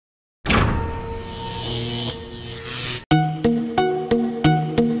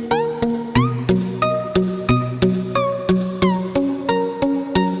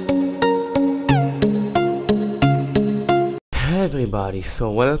everybody,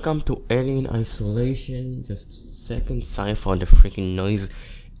 so welcome to Alien Isolation. Just a second, sorry for the freaking noise.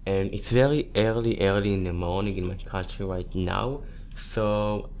 And it's very early in the morning in my country right now.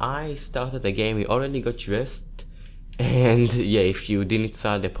 So I started the game, we already got dressed. And yeah, if you didn't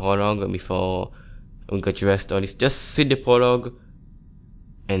saw the prologue before we got dressed, or just see the prologue.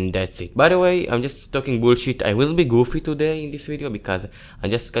 And that's it. By the way, I'm just talking bullshit. I will be goofy today in this video because I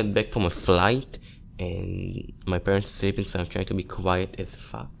just got back from a flight. And my parents are sleeping, so I'm trying to be quiet as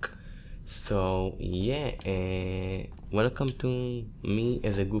fuck. So yeah, welcome to me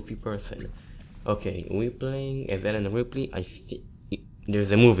as a goofy person. Okay, we're playing as Ellen Ripley. I think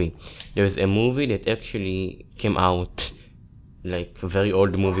there's a movie that actually came out, like a very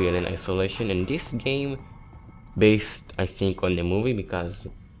old movie, Alien Isolation, and this game based, I think, on the movie, because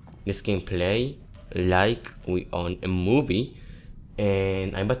this game play like we on a movie.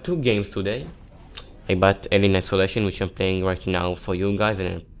 And I bought two games today. I bought Alien Isolation, which I'm playing right now for you guys,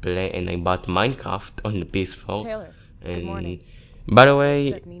 and I bought Minecraft on the PS4. Taylor, and good morning. by the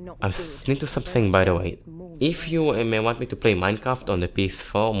way, I need to stop saying by the way. If you may want me to play Minecraft on the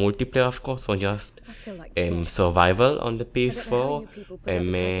PS4, multiplayer of course, or just survival on the PS4,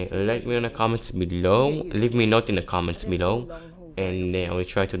 let me in the comments below. Leave me a note in the comments below, and I will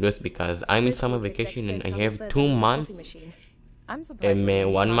try to do this because I'm in summer vacation and I have 2 months.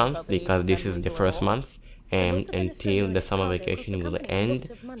 1 month, because this is the first month, until the summer vacation will end.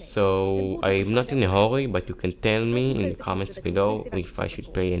 So I'm not in a hurry, but you can tell me in the comments below if I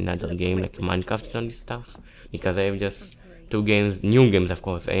should play another game like Minecraft and this stuff, because I have just 2 games, new games of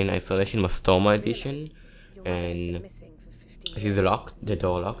course, Alien Isolation Mastoma Edition, and this is locked, the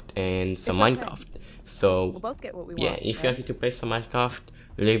door locked, and some Minecraft. So yeah, if you want me to play some Minecraft,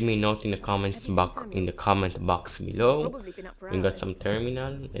 leave me a note in the comments box, below. We got some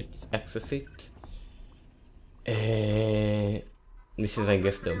terminal, let's access it. This is, I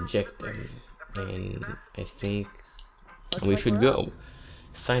guess, the objective, and I think we should go.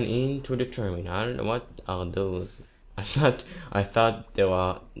 Sign in to the terminal. What are those? I thought there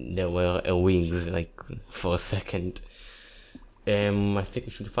were wings, like, for a second. I think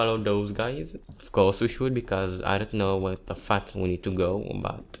we should follow those guys. Of course we should, because I don't know what the fuck we need to go,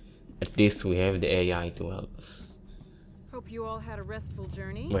 but at least we have the AI to help us. Hope you all had a restful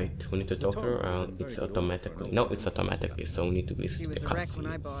journey. Wait, we need to talk to her. It's automatically. No, it's automatically, so we need to listen to the She was a wreck when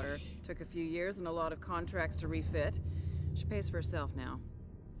I cutscene. bought her. Took a few years and a lot of contracts to refit. She pays for herself now.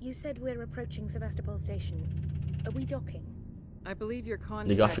 You said we're approaching Sevastopol Station. Are we docking? I believe your The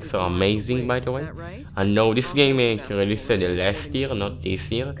contact graphics is are Marshall amazing, by Waits, the is way. that right? I know this game Also released Sevastopol last year, not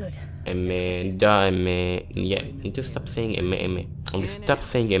this year. Good. Yeah, need to stop saying I'm stop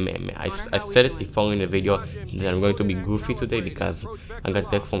saying I said it before in the video that I'm going to be goofy today because I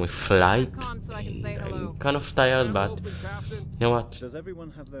got back from a flight and I'm kind of tired, but you know what?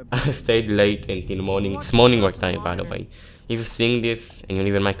 I stayed late until morning. It's morning right now, by the way. If you're seeing this and you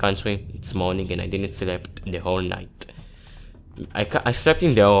live in my country, it's morning and I didn't sleep the whole night. I slept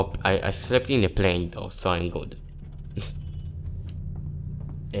in the I slept in the plane though, so I'm good.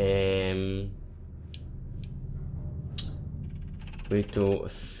 We to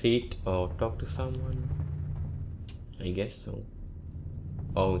sit or talk to someone, I guess so.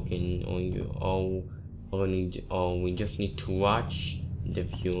 Or we can, or we just need to watch the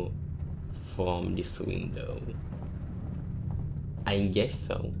view from this window. I guess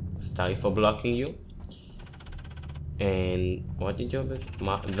so. Sorry for blocking you. And what is your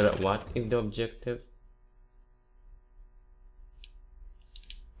what is the objective?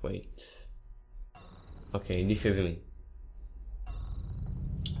 Wait. Okay, this is me.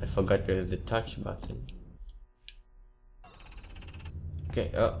 I forgot there's the touch button.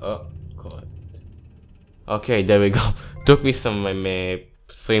 Okay, God. Okay, there we go. Took me some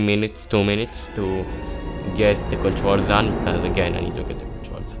 3 minutes, 2 minutes to get the controls on, because again I need to get the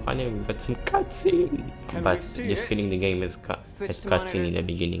controls. Finally we got some cutscene. But just kidding, the game has cutscene in the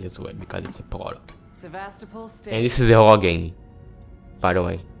beginning as well, because it's a prologue. Sevastopol Station. And this is a horror game, by the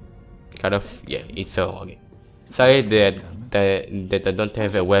way. Kind of, yeah, it's a horror game. Sorry that I don't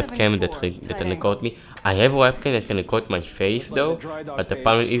have a webcam that can record me. I have a webcam that can record my face though, but the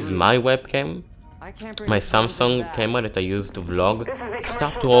problem is my webcam, my Samsung camera that I use to vlog,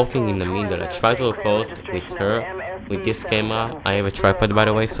 stopped working in the middle. I tried to record with her, with this camera. I have a tripod, by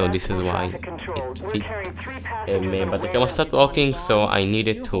the way, so this is why it fit. But the camera stopped working, so I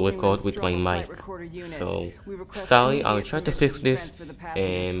needed to record with my mic. So sorry, I'll try to fix this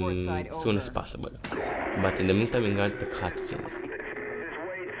as soon as possible. But in the meantime, we got the cutscene.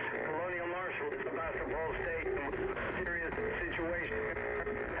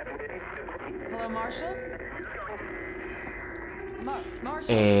 Hello, Marshall?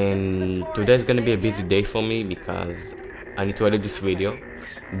 And today's gonna be a busy day for me because I need to edit this video,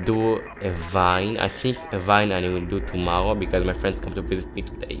 do a Vine. I think a Vine I will do tomorrow because my friends come to visit me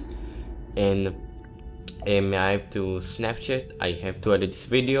today. And I have to Snapchat, I have to edit this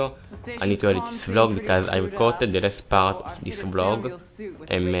video, I need to edit this vlog because I recorded the last part of this vlog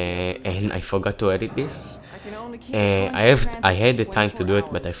and I forgot to edit this. I had the time to do it,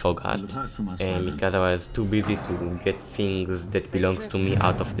 but I forgot because I was too busy to get things that belongs to me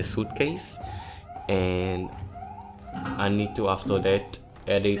out of the suitcase, and I need to after that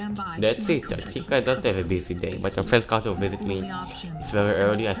edit. That's it. I think I don't have a busy day, but my friends come to visit me. It's very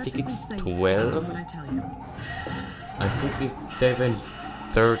early. I think it's 12. I think it's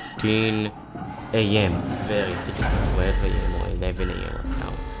 7:13 a.m. It's very. I think it's 12 a.m. or 11 a.m. right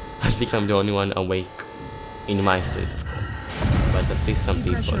now. I think I'm the only one awake in my street, of course. But I see some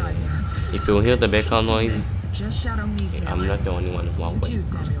people. If you hear the background noise, I'm not the only one who awake.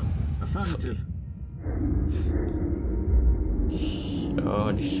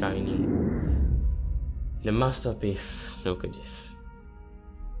 Oh, the shining. The masterpiece. Look at this.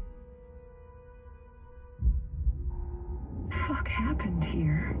 What happened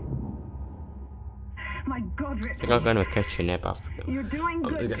here? My God, Richard. I think I'm gonna catch a nap after. You're doing I'm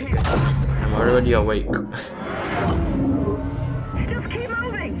good, gonna Taylor. catch a nap. I'm already awake. Just keep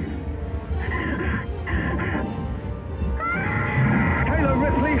moving. Taylor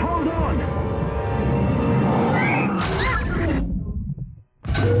Ripley, hold on!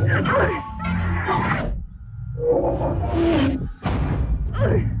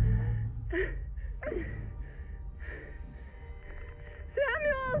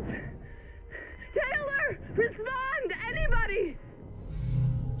 Samuels! Taylor! Respond! Anybody!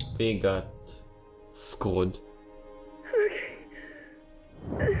 We got screwed.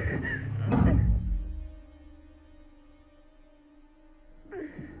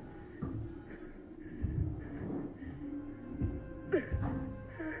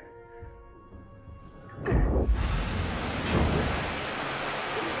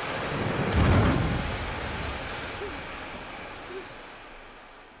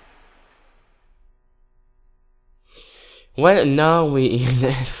 Well, now we in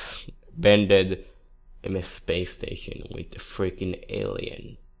this abandoned space station with a freaking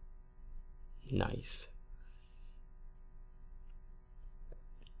alien. Nice.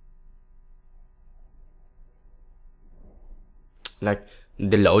 Like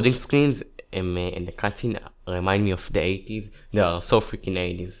the loading screens and the cutscene remind me of the 80s. They are so freaking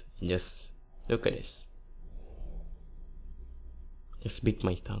 80s. Just look at this. Just bit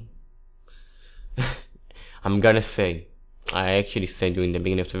my tongue. I'm gonna say, I actually said during the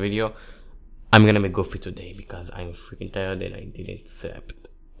beginning of the video, I'm gonna be goofy today because I'm freaking tired and I didn't sleep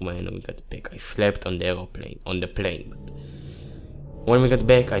when we got back. I slept on the aeroplane, on the plane, but when we got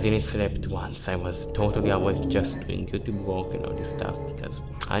back I didn't sleep once. I was totally awake just doing YouTube work and all this stuff because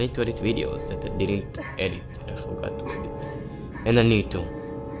I need to edit videos that I didn't edit. I forgot to edit. And I need to.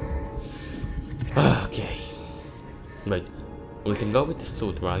 Okay. But we can go with the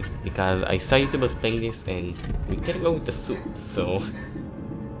suit, right? Because I saw YouTubers playing this and we can go with the suit, so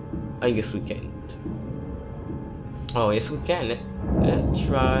I guess we can't. Oh, yes we can. Let's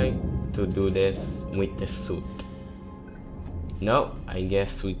try to do this with the suit. No, I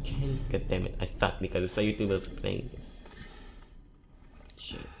guess we can't. God damn it, I thought because I saw YouTubers playing this.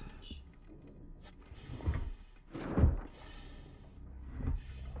 Change.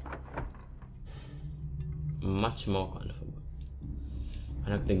 Much more comfortable. I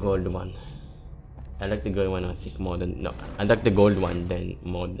like the gold one. I like the gray one, I think, more than... No, I like the gold one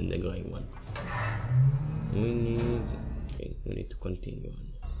more than the gray one. We need... Okay, we need to continue on.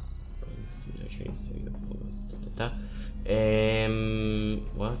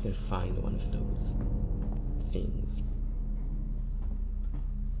 Well, I can find one of those things.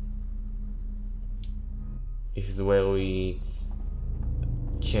 This is where we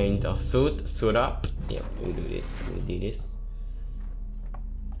change our suit up. Yep, we do this, we do this.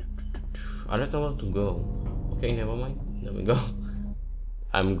 I don't know where to go. Okay, never mind. There we go.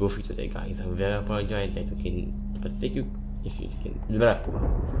 I'm goofy today, guys. I'm very apologetic that we can. I think you, if you can. Blah.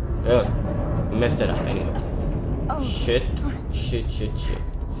 Messed it up anyway. Oh. Shit.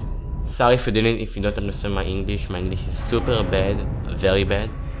 Sorry if you don't understand my English. My English is super bad, very bad,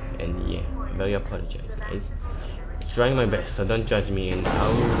 and yeah, very apologize, guys. Trying my best, so don't judge me. And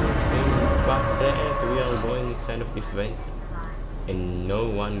how fuck that we are going inside of this vent, and no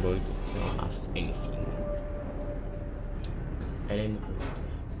one going to tell us anything.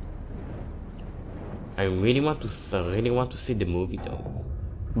 I really want to see the movie though,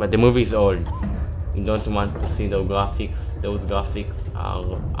 but the movie is old. You don't want to see the graphics. Those graphics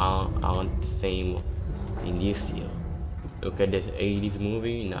aren't the same in this year. Look at the 80s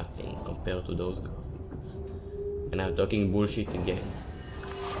movie, nothing compared to those graphics. And I'm talking bullshit again.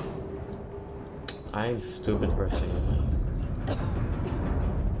 I'm a stupid person in life.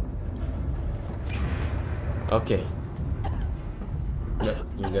 Okay. Look,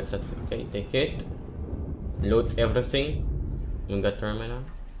 you got that. Okay, take it. Loot everything. You got terminal.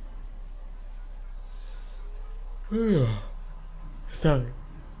 Sorry.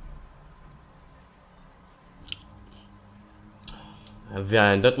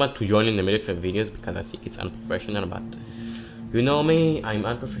 I don't want to join in the middle of videos because I think it's unprofessional, but you know me, I'm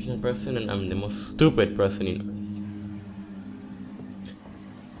an unprofessional person and I'm the most stupid person in earth.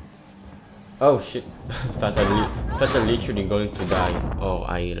 Oh shit, thought I literally going to die. Oh,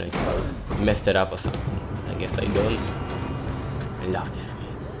 I like messed it up or something. I guess I don't. I love this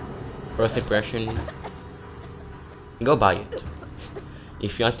game. First impression, go buy it.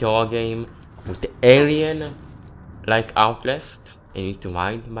 If you want a horror game with the alien like Outlast, and you need to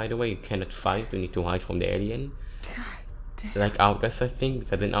hide, by the way, you cannot fight, you need to hide from the alien. Like Outlast, I think,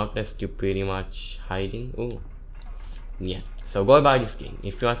 because in Outlast you're pretty much hiding. Oh, yeah. So go buy this game.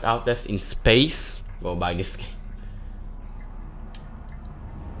 If you want Outlast in space, go buy this game.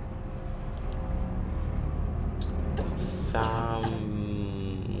 Someone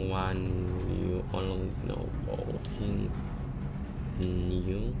you always know walking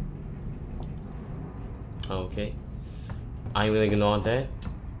new. Okay. I will ignore that.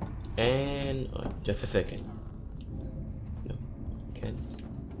 And just a second. No, can't.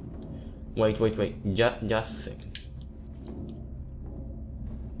 Wait. Just a second.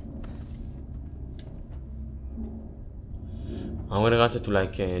 I would have to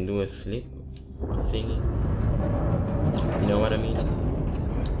like do a sleep thingy. You know what I mean?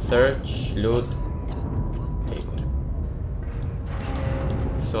 Search, loot, take one.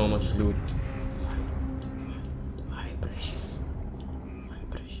 So much loot.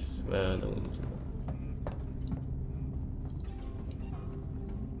 Where do we need to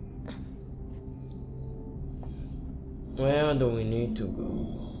go? Where do we need to go?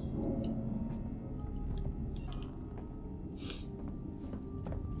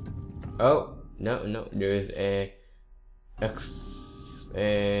 Oh, no, there is a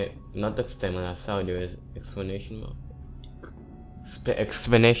not exterminal, sorry, there is explanation mark.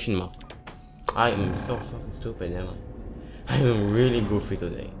 Explanation mark. I am so fucking stupid, am I? I'm really goofy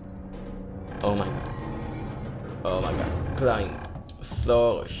today. Oh my god, climb.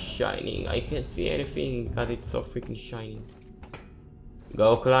 So shining, I can't see anything because it's so freaking shiny.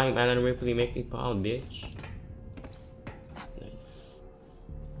 Go climb, Alan Ripley, make me proud, bitch. Nice.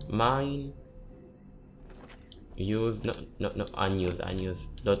 Mine. Use, no, unused.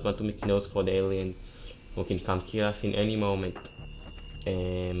 Don't want to make notes for the alien who can come kill us in any moment.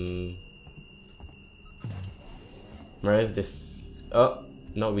 Where is this? Oh.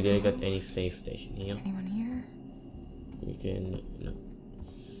 No, we didn't get any save station here. Anyone here? You can... no.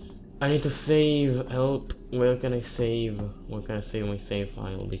 I need to save. Help. Where can I save? Where can I save my save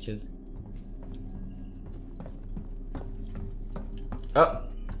file, bitches? Oh!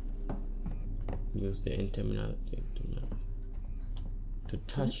 Use the terminal to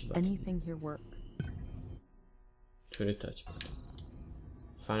touch button. Anything here work? To the touch button.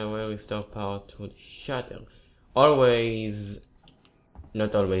 Find a way to restore power to the shuttle. Always...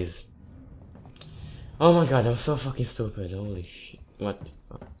 not always. Oh my god, I'm so fucking stupid. Holy shit. What the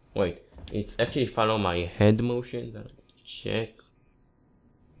fuck? Wait, it's actually follow my head motion. Check.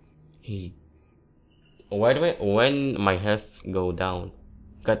 Why do when my health go down?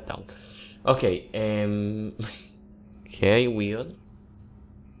 Cut down. Okay, okay, weird.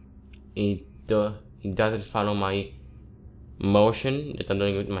 It doesn't follow my motion that I'm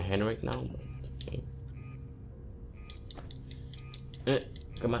doing with my hand right now.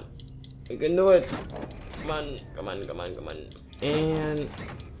 Come on, you can do it. Come on. And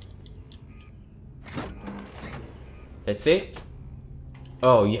that's it.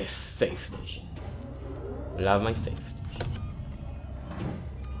 Oh yes, safe station. Love my safe station.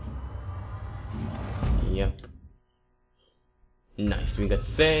 Yep. Nice, we got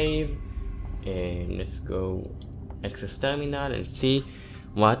save. And let's go access terminal and see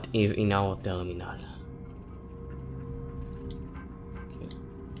what is in our terminal.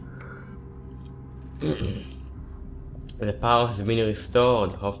 The power has been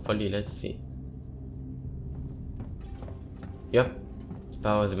restored, hopefully. Let's see. Yep, the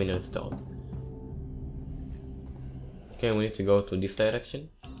power has been restored. Okay, we need to go to this direction.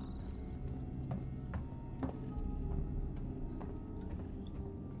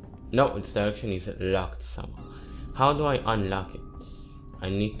 No, its direction is locked somehow. How do I unlock it? I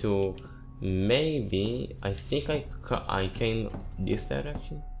need to... Maybe... I think I came this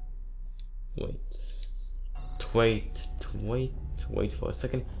direction? Wait for a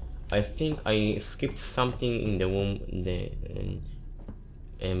second. I think I skipped something in the room.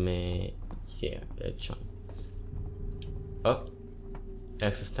 Yeah, let's try. Oh,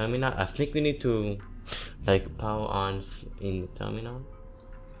 access terminal. I think we need to like power on in the terminal.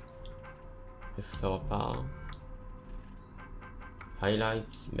 Restore power.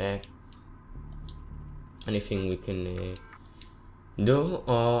 Highlights back. Anything we can do?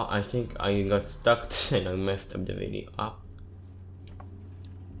 Or I think I got stuck and I messed up the video up.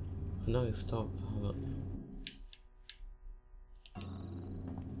 No, stop power.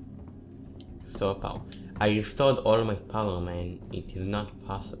 Stop power. I restored all my power, man. It is not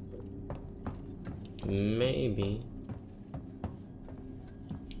possible. Maybe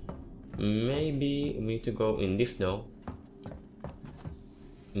we need to go in this door.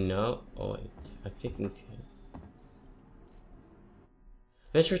 No, oh wait. I think we can.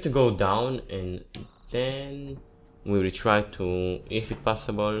 Let's try to go down and then we will try to, if it's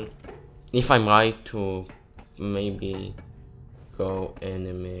possible, if I'm right, to maybe go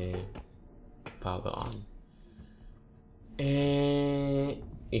and power on.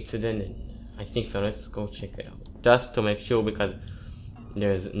 It's a dead end. I think so. Let's go check it out just to make sure, because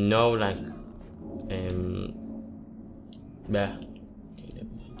there's no like yeah.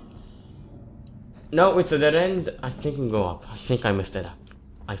 No, it's a dead end. I think we go up. I think I messed it up.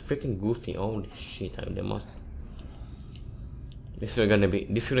 I freaking goofy. Holy shit! They must. This is gonna be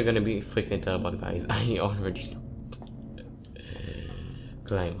freaking terrible, guys. I already know.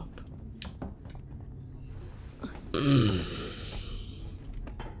 Climb up.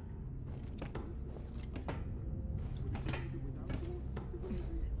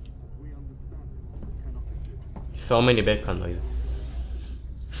 So many background noise.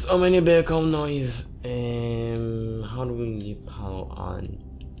 So many background noise. How do we power on?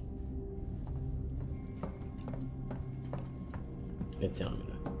 The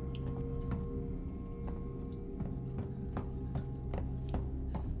terminal.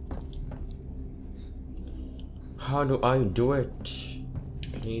 How do I do it?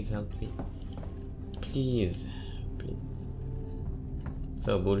 Please help me. Please.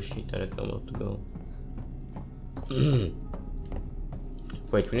 So bullshit. I don't know where to go.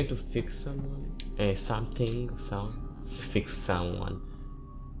 Wait, we need to fix someone. Fix someone.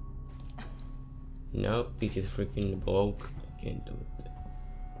 No, it is freaking broke. I can't do it.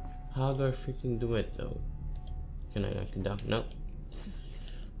 How do I freaking do it though? Can I like that? No.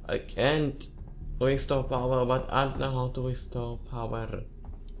 I can't restore power, but I don't know how to restore power.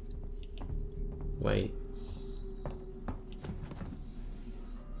 Wait.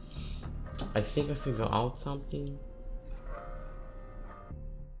 I think I figured out something.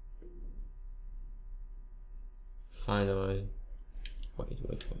 Find a way.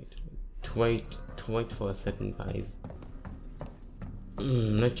 Wait for a second, guys.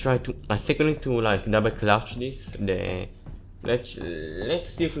 Let's try to. I think we need to like double clutch this. Let's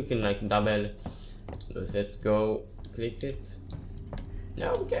see if we can like double. Let's go. Click it.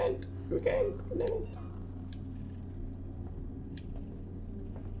 No, we can't. Damn it.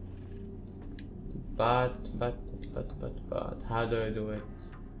 But how do I do it?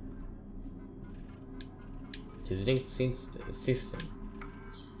 It is linked since the system.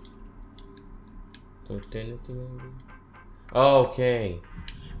 Alternative maybe? Okay.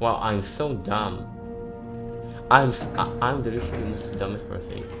 Wow, I'm so dumb. I'm the literally most dumbest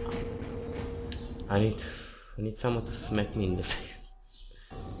person. I need someone to smack me in the face.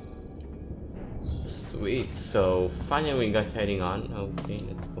 Sweet. So finally we got heading on. Okay,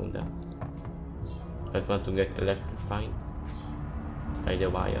 let's go down. I want to get electrified by the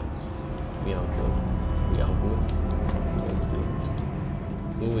wire. We are good.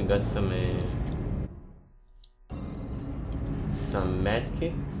 Ooh, we got some med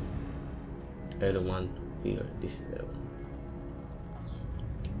kits. L1 here. This is L1.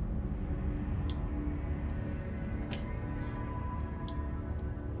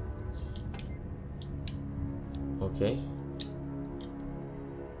 Okay.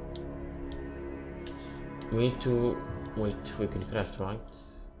 We need to wait. We can craft, right?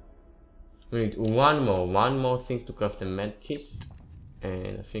 We need one more thing to craft a med kit,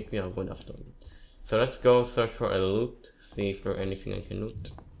 and I think we are good after it. So let's go search for a loot. See if there's anything I can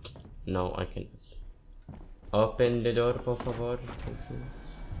loot. No, I cannot. Open the door, por favor. Thank you.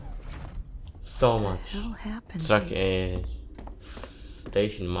 So much. It's like a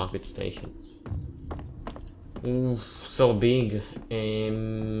station, market station. Ooh, so big.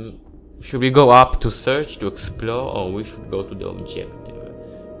 Should we go up to search, to explore, or we should go to the objective?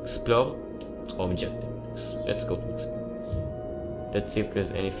 Explore, objective. Let's go to explore. Let's see if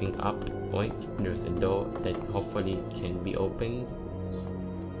there's anything up. Wait, there's a door that hopefully can be opened.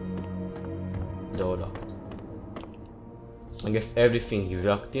 Door locked. I guess everything is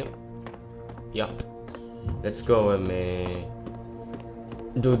locked here. Yup. Let's go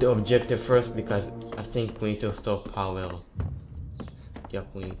do the objective first because I think we need to store power. Yup,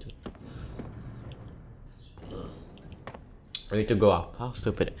 we need to. We need to go up. How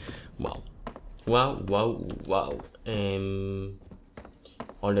stupid. Wow. Wow, wow, wow.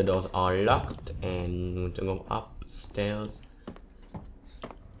 All the doors are locked and we need to go upstairs.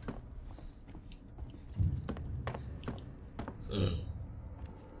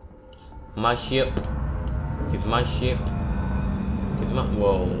 My ship. It is my ship. It is my.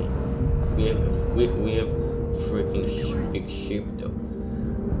 Whoa. We have freaking big ship though.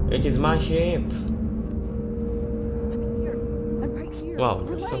 It is my ship. I'm right here. Wow,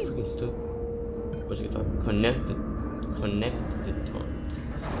 they're so freaking stupid. What's it called? Connect the turrets.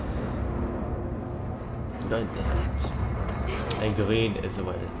 God damn it. Agreed as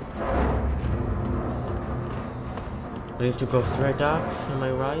well. I need to go straight up, am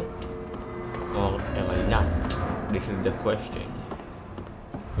I right? Or am I not? This is the question.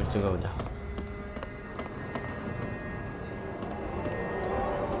 We need to go down.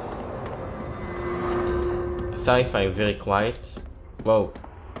 Sci-fi very quiet. Whoa.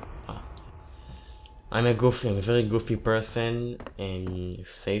 I'm a very goofy person. And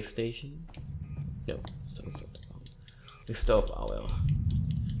safe station? No, stop power.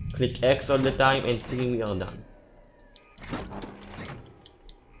 Click X all the time and we are done.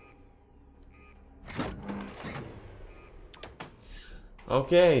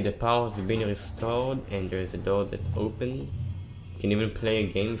 Okay, the power has been restored and there is a door that opened. You can even play a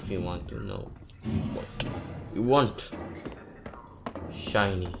game if you want to know. What you want?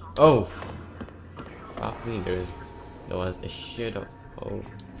 Shiny. Oh! Fuck me, there was a shadow.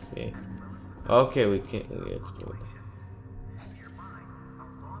 Okay. Okay, let's go.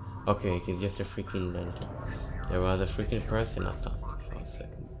 Okay, it is just a freaking lantern. There was a freaking person I thought for a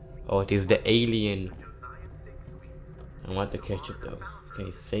second. Oh, it is the alien. I want to catch it though.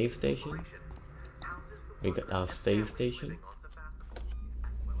 Okay, save station. We got our save station.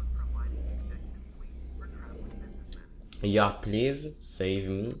 Yeah, please save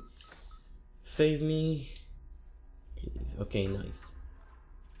me. Save me. Please. Okay, nice.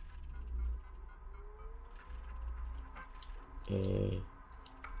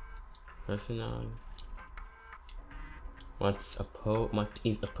 Personal. What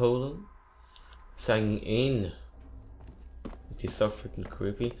is Apollo? Sign in. It is so freaking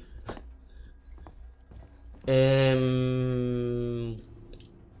creepy.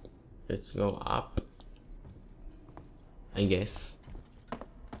 Let's go up. I guess.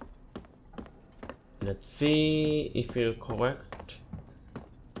 Let's see if we're correct.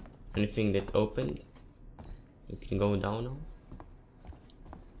 Anything that opened. We can go down now.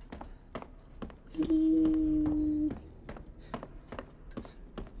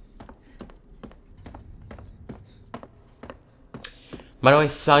 By the way,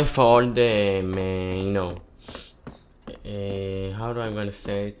 sorry for all the, how do I gonna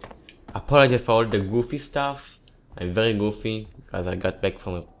say it? Apologize for all the goofy stuff. I'm very goofy because I got back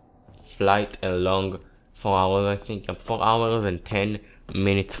from a flight, a long 4 hours, I think. 4 hours and 10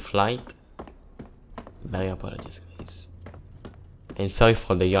 minutes flight. Very apologies, guys. And sorry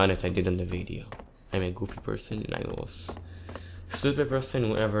for the yawn that I did on the video. I'm a goofy person and I was a stupid person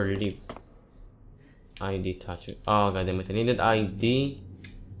who ever lived. ID touch it. Oh god damn it, I needed ID.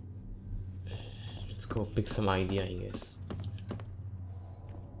 Let's go pick some ID, I guess.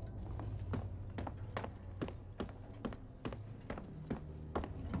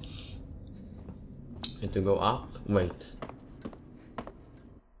 Need to go up? Wait.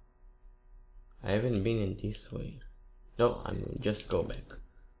 I haven't been in this way. No, I'm gonna just go back.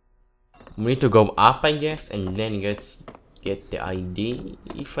 We need to go up, I guess, and then get the ID,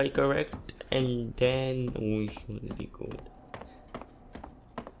 if I correct. And then we should be good.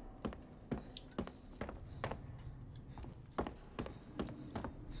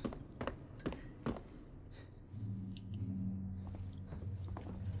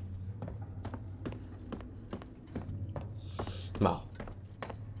 Wow.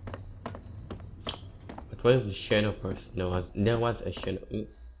 But where is the shadow person? There was a shadow.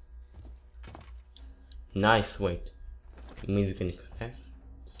 Nice, wait. It means we can craft.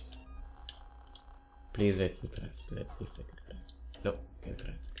 Please let me craft. Let's see if I can craft. No, can't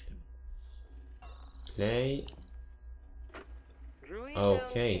craft. Play.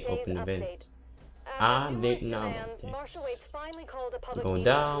 Okay, open the vent. I did not. Marshal Waits finally called a public Go meeting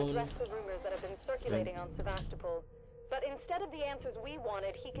down. to address the rumors that have been circulating on Sevastopol. But instead of the answers we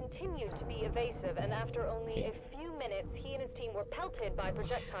wanted, he continued to be evasive, and after only a few minutes, he and his team were pelted by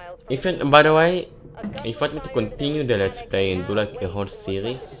projectiles from If it, by the way, if you want me to continue the let's play and do like a whole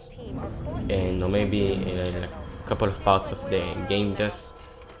series, and or maybe like a couple of parts of the game, just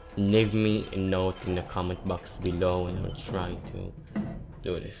leave me a note in the comment box below, and I'll try to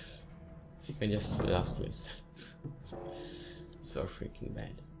do this. I think I just lost myself. So freaking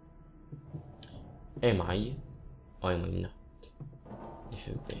bad. Am I? Or am I not? This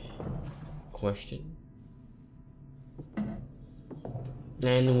is the question.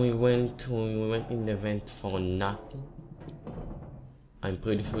 And we went in the event for nothing. I'm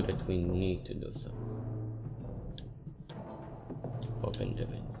pretty sure that we need to do so. Open the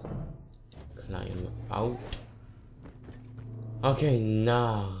event. Climb out. Okay,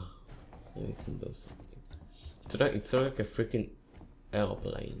 now we can do something. It's like a freaking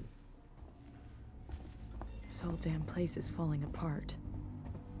airplane. This whole damn place is falling apart.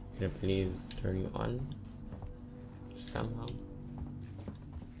 Can I please turn you on? Somehow.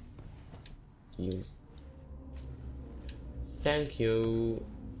 Use. Thank you.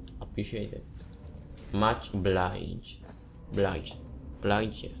 Appreciate it. Much obliged. Obliged.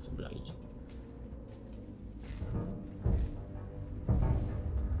 Obliged, yes, obliged.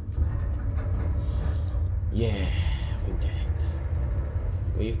 Yeah, we did it.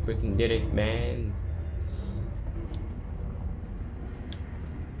 We freaking did it, man.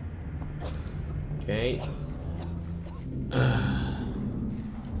 Okay.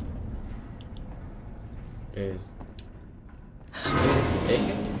 Is take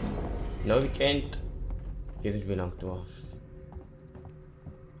it? No, we can't. Doesn't belong to us.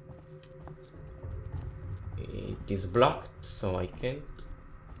 It is blocked, so I can't.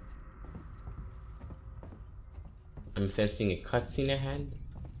 I'm sensing a cutscene ahead,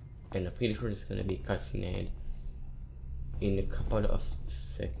 and I'm pretty sure there's gonna be a cutscene ahead in a couple of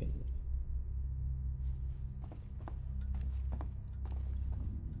seconds.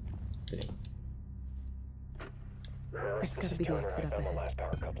 Play. It's gotta be the exit up ahead.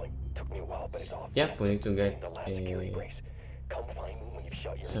 Yep, we need to get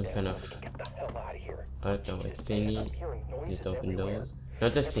some kind of, I don't know, a thingy. Need to open those.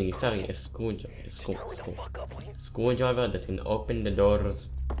 Not a thingy, sorry, a screwdriver. Screwdriver that can open the doors.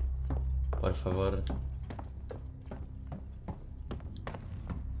 Por favor.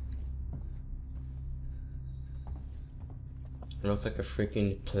 Looks like a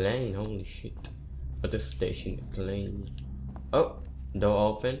freaking plane, holy shit. Not a station, a plane. Oh,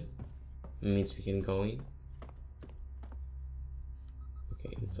 door open. Means we can go in.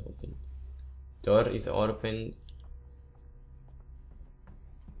 Okay, it's open. Door is open.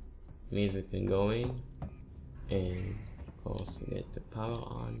 Means we can go in. And of course get the power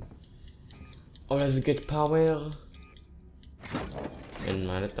on. Oh, let's get power.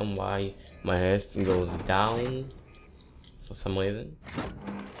 And I don't know why my health goes down for some reason.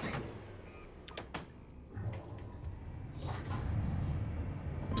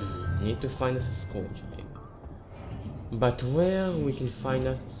 Need to find us a screwdriver. But where we can find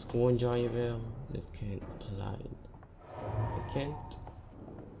us a screwdriver that can apply it? I can't.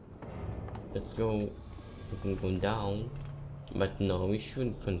 Let's go. We can go down. But no, we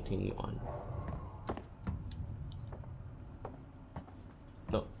should continue on.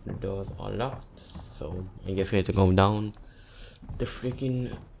 No, the doors are locked. So I guess we have to go down. The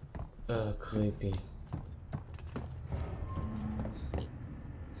freaking creepy.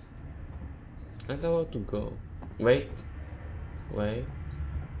 I don't know where to go. Wait.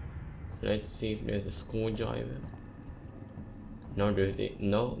 Let's see if there's a screwdriver. No, there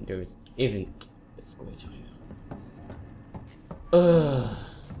isn't a screwdriver.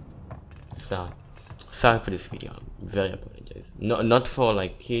 Sorry for this video. Very apologize. No, not for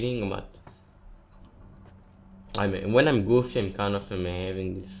like kidding, but I mean, when I'm goofy, I'm kind of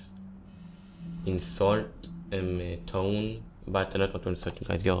having this insult tone, but I'm not going to insult you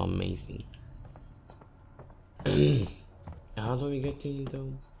guys. You're amazing. How do we get in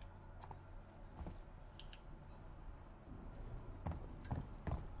though?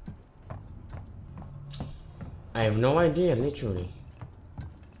 I have no idea, literally.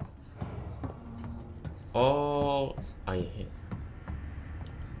 All I have.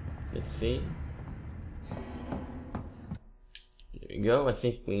 Let's see. There we go. I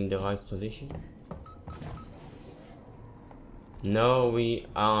think we're in the right position. No, we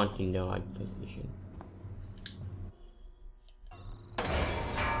aren't in the right position.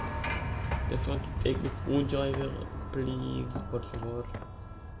 Just want to take the screwdriver, please, por favor.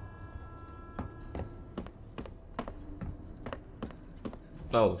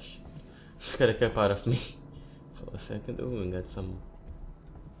 Oh, scared the crap out of me for a second. Oh, we got some.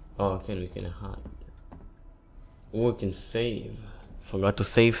 Oh, we can hide. Oh, we can save. Forgot to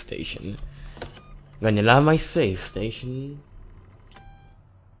save station. Gonna love my save station.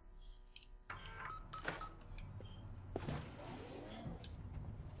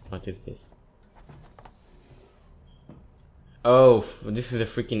 What is this? Oh, this is a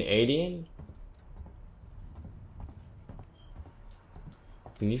freaking alien?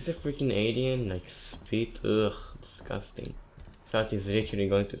 Is this a freaking alien? Like spit? Ugh, disgusting. That is literally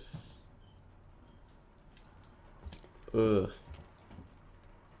going to. Ugh.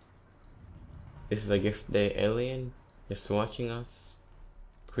 This is, I guess, the alien just watching us.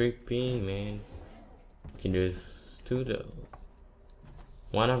 Creepy, man. Okay, there's two doors.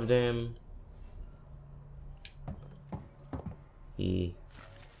 One of them.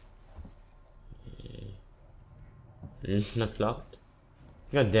 It's not locked.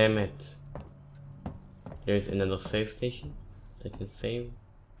 God damn it. There's another save station that I can save.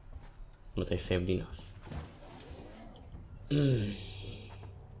 But I saved enough.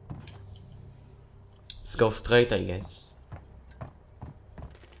 Let's go straight, I guess.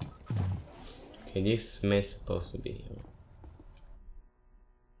 Okay, this man's supposed to be here.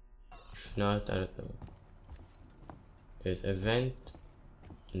 If not, I don't know. There's a vent.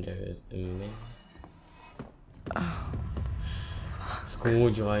 And there is a man. Oh.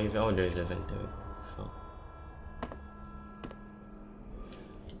 Screwdriver. Oh, there's a vent there. So.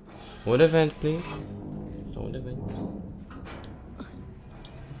 What a vent, please? What a vent.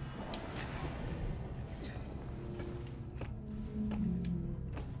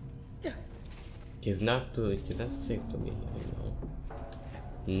 It is not safe to be here, you know.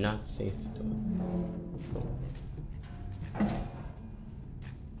 Not safe to.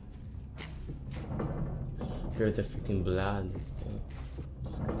 Here's the freaking blood.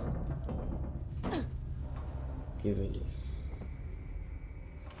 Disgusting. Give me this.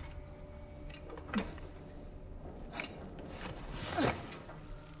 I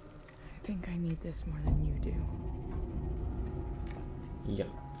think I need this more than you do. Yeah.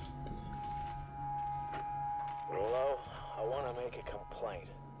 Rolo, I want to make a complaint.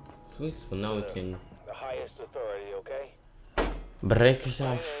 Sweet, so now we can The highest authority, okay? break it My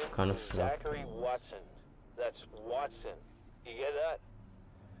off, name kind of is like. Zachary Watson. That's Watson. You get that?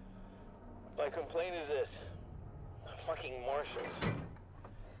 My complaint is this. Fucking marshals.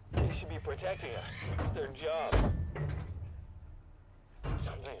 They should be protecting us. It's their job.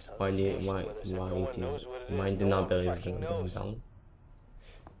 Something's on Why the the station with us and no one knows what it is. why the No one number is fucking going knows. down?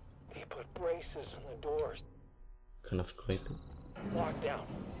 They put braces on the doors. Kind of creepy. Locked down.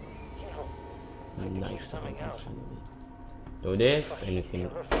 You know, Nice. something else. Do this, and you can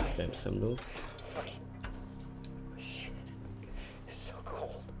grab some loot. Shit. It's so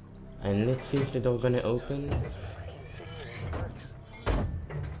cold. And let's see if the door gonna open.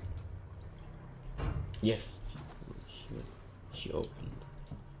 Yes, she opened.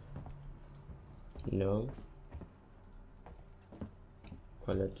 No.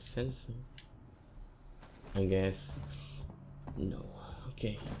 Quality sensor. I guess. No.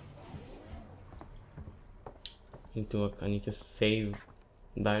 Okay. I need to save.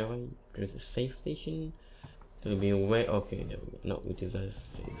 By the way, there's a save station. There'll be a way. Okay, there we go. No, it is not a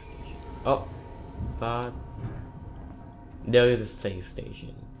save station. Oh, but there is a save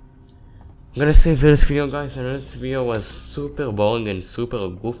station. I'm gonna save this video, guys. I know this video was super boring and super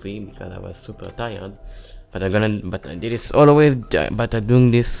goofy because I was super tired. But I'm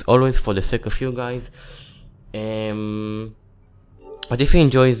doing this always for the sake of you guys. But if you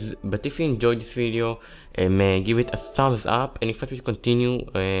enjoyed this video, give it a thumbs up, and if you want to continue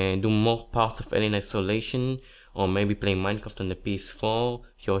do more parts of Alien Isolation, or maybe play Minecraft on the PS4,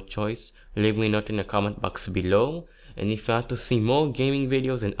 your choice. Leave me a note in the comment box below. And if you want to see more gaming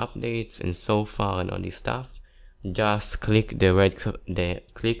videos and updates and so far and all this stuff, just click the red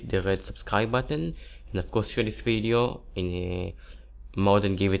subscribe button, and of course share this video in more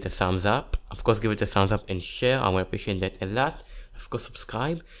than give it a thumbs up. Of course, give it a thumbs up and share. I will appreciate that a lot. Of course,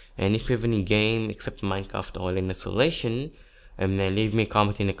 subscribe, and if you have any game except Minecraft or Alien Isolation, leave me a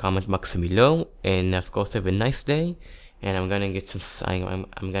comment in the comment box below. And of course, have a nice day. And I'm gonna get some. I'm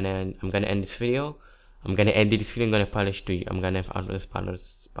gonna end this video. I'm gonna edit this video. I'm gonna polish this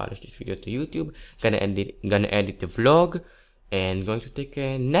video to YouTube. Gonna edit the vlog, and going to take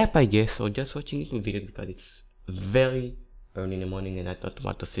a nap, I guess, or just watching YouTube videos because it's very early in the morning and I don't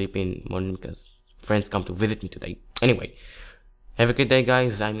want to sleep in the morning because friends come to visit me today. Anyway, Have a good day,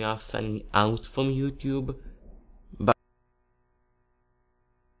 guys. I'm Yoff signing out from YouTube.